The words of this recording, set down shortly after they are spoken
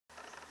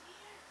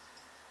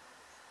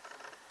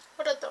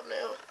What a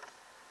thumbnail.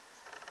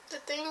 The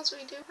things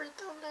we do for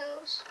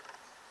thumbnails.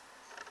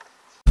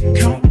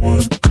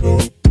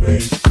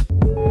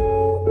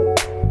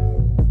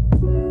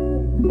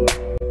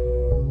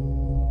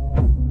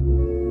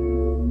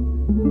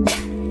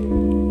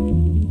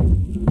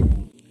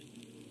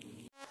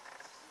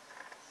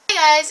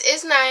 Hey guys,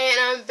 it's Naya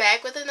and I'm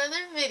back with another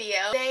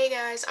video. Today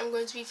guys, I'm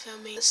going to be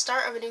filming the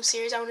start of a new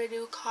series I want to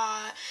do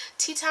called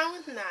Tea Time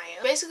with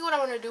Naya. Basically what I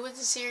want to do with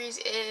this series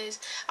is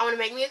I want to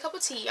make me a cup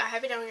of tea. I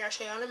have it down here, I'll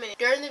show you in a minute.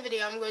 During the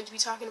video I'm going to be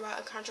talking about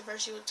a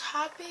controversial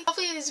topic.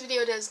 Hopefully this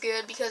video does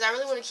good because I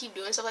really want to keep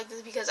doing stuff like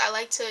this because I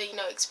like to, you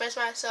know, express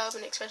myself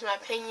and express my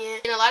opinion.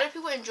 And a lot of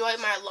people enjoy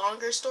my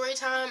longer story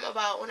time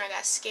about when I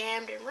got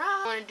scammed and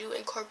robbed. I want to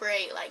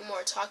incorporate like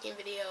more talking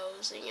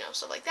videos and, you know,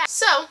 stuff like that.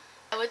 So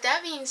with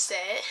that being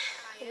said,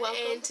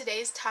 welcome. And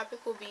today's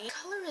topic will be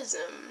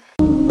colorism.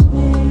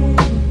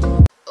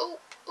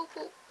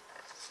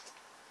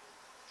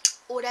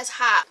 Oh, that's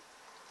hot.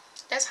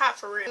 That's hot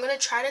for real. I'm gonna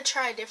try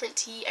a different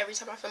tea every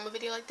time I film a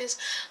video like this,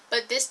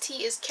 but this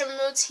tea is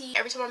chamomile tea.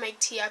 Every time I make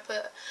tea I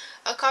put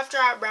a cough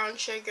drop, brown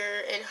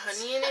sugar, and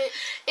honey in it.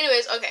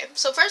 Anyways, okay,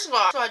 so first of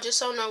all, just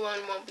so no one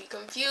won't be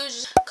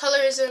confused,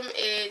 colorism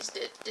is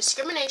the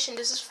discrimination,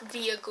 this is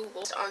via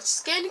Google, on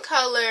skin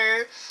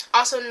color,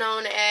 also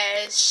known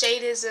as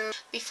shadeism.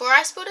 Before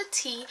I spill the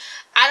tea,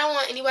 I don't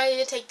want anybody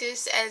to take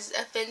this as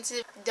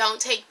offensive. Don't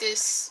take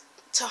this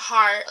to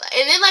heart.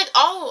 And then like,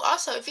 oh,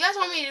 also if you guys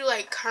want me to do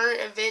like current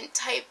event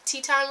type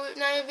tea time with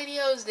Naya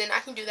videos, then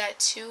I can do that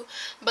too,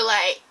 but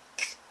like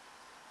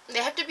they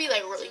have to be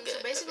like really good.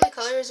 So basically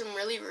colorism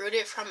really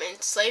rooted from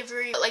in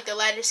slavery. Like the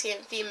lighter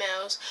skinned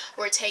females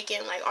were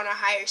taken like on a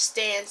higher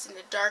stance than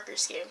the darker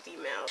skinned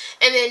females.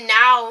 And then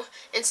now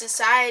in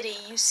society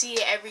you see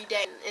it every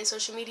day in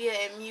social media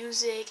and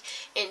music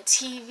and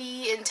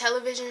TV and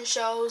television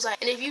shows. Like,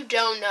 and if you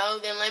don't know,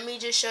 then let me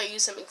just show you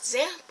some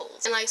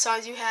examples. And like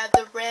songs, you have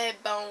the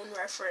red bone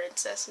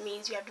reference. That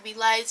means you have to be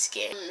light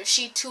skinned. If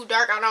she too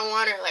dark, I don't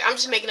want her. Like, I'm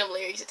just making up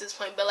lyrics at this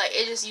point, but like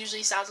it just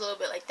usually sounds a little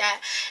bit like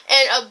that.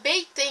 And a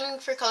big thing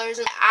for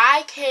colorism,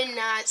 I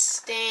cannot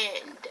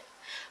stand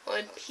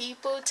when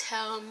people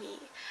tell me,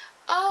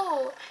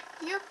 oh,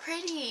 you're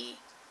pretty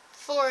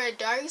for a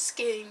dark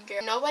skinned girl.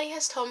 Nobody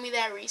has told me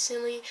that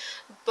recently,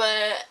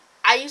 but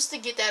I used to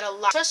get that a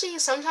lot, especially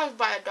sometimes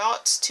by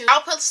adults too. I'll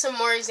put some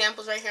more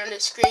examples right here on the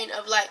screen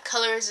of like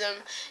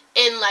colorism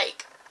in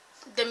like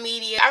the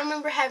media. I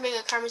remember having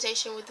a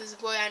conversation with this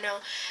boy I know,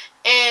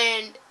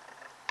 and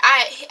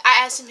I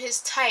asked him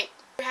his type.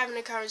 We were having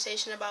a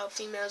conversation about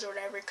females or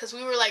whatever because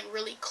we were like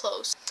really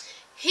close.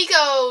 He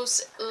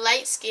goes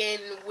light skin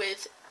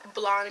with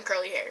blonde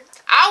curly hair.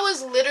 I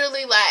was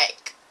literally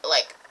like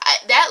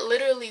that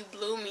literally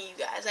blew me, you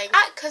guys. Like,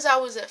 not because I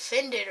was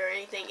offended or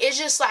anything. It's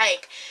just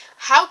like,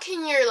 how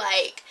can your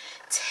like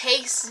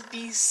taste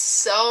be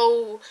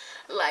so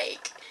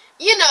like,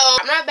 you know,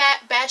 I'm not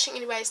bashing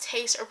anybody's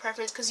taste or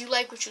preference because you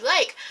like what you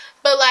like,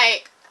 but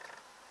like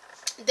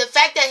the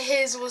fact that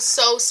his was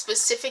so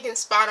specific and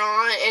spot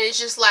on, and it's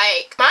just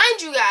like,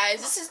 mind you guys,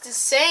 this is the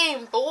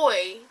same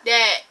boy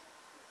that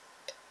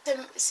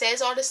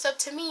says all this stuff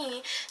to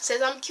me,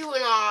 says I'm cute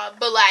and all,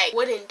 but like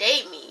wouldn't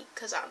date me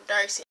because I'm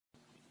dark skinned.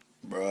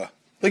 Bruh,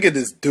 look at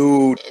this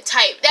dude.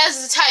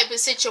 That's the type of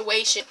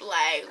situation.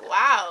 Like,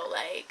 wow,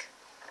 like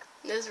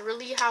that's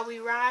really how we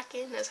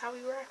rockin'. That's how we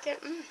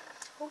rockin'.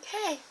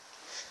 Okay,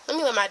 let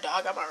me let my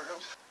dog out my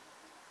room.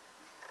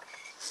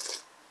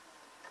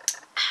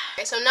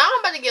 Okay, so now I'm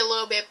about to get a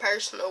little bit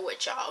personal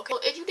with y'all. Okay,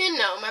 if you didn't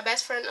know, my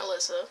best friend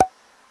Alyssa,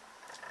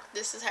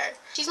 this is her.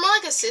 She's more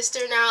like a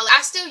sister now. Like,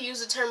 I still use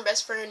the term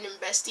best friend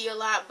and bestie a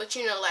lot, but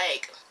you know,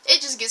 like,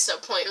 it just gets to a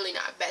point, really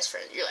not best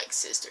friend, you're like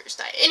sisters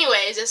type.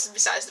 Anyways, this is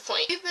besides the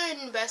point. We've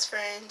been best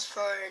friends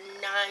for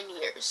 9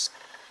 years.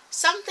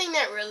 Something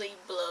that really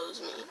blows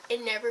me,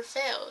 it never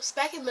fails.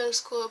 Back in middle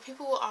school,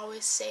 people will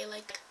always say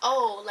like,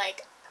 oh,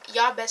 like,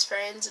 y'all best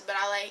friends, but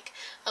I like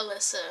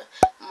Alyssa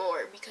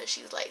more because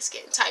she's light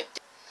skinned type.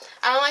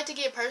 I don't like to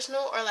get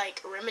personal or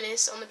like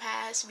reminisce on the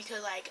past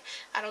because like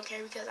I don't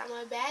care because I'm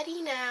a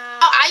baddie now.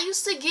 I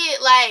used to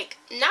get like,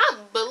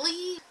 not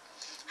bullied,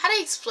 how do I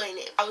explain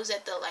it? I was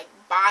at the like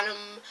bottom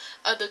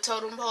of the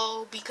totem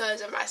pole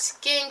because of my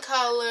skin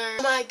color.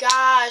 Oh my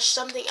gosh,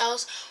 something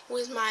else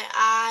was my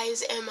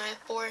eyes and my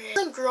forehead. I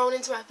haven't grown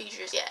into my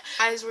features yet.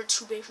 Eyes were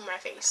too big for my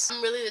face.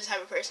 I'm really the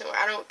type of person where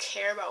I don't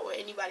care about what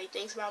anybody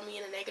thinks about me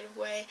in a negative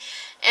way,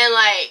 and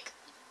like,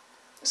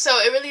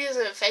 so it really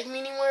doesn't affect me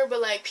anymore. But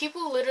like,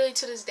 people literally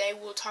to this day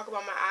will talk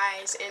about my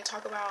eyes and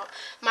talk about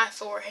my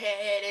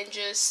forehead and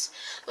just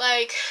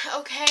like,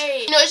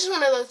 okay, you know, it's just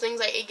one of those things,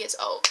 like, it gets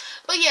old.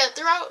 But yeah,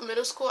 throughout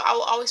middle school I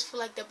will always feel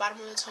like the bottom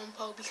of the totem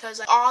pole because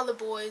like all the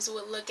boys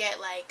would look at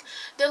like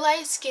the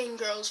light-skinned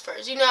girls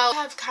first. You know,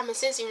 have common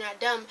sense and you're not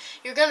dumb,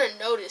 you're gonna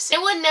notice.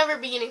 It would never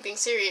be anything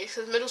serious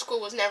because middle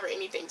school was never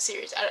anything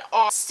serious at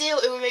all. Still,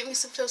 it would make me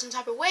feel some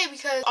type of way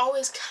because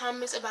always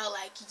comments about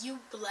like, you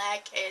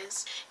black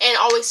as, and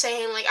always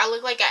saying like I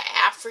look like an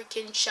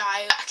African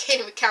child. I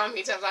can't even count how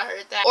many times I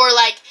heard that. Or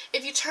like,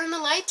 if you turn the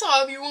lights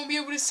off you won't be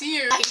able to see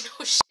her. Like,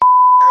 no shit.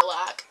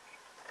 Sherlock.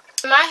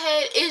 In my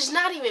head, it's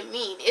not even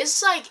mean.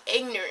 It's like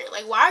ignorant.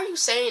 Like, why are you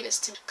saying this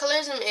to me?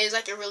 Colorism is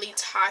like a really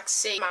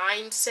toxic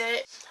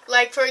mindset.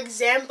 Like, for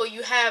example,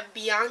 you have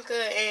Bianca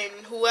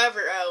and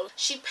whoever else.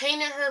 She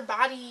painted her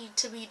body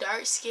to be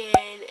dark skinned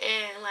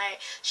and like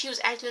she was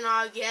acting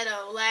all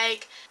ghetto.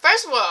 Like,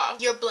 first of all,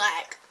 you're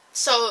black.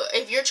 So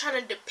if you're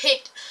trying to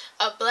depict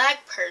a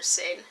black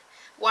person,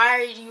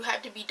 why do you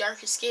have to be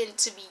darker skinned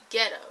to be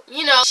ghetto?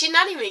 You know, she's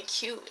not even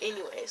cute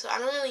anyway. So I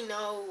don't really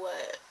know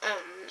what, I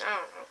don't know.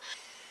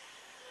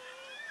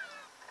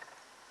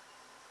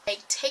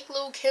 Like, take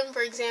Lil' Kim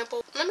for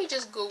example. Let me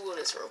just Google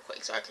this real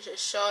quick so I can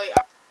just show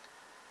y'all.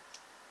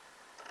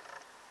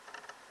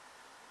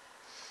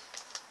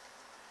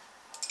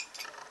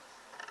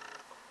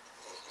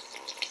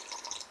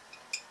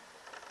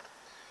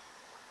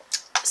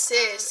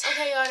 Sis.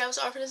 Okay, y'all, that was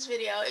all for this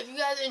video. If you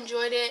guys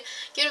enjoyed it,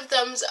 give it a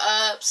thumbs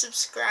up,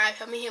 subscribe,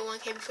 help me hit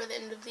 1K before the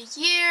end of the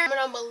year. Comment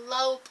down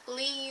below,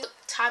 please,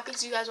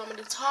 topics you guys want me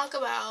to talk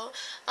about.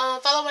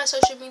 Follow my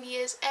social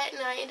medias at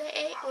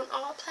 9:8 on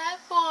all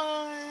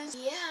platforms.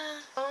 Yeah,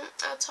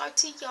 I'll talk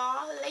to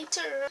y'all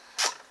later.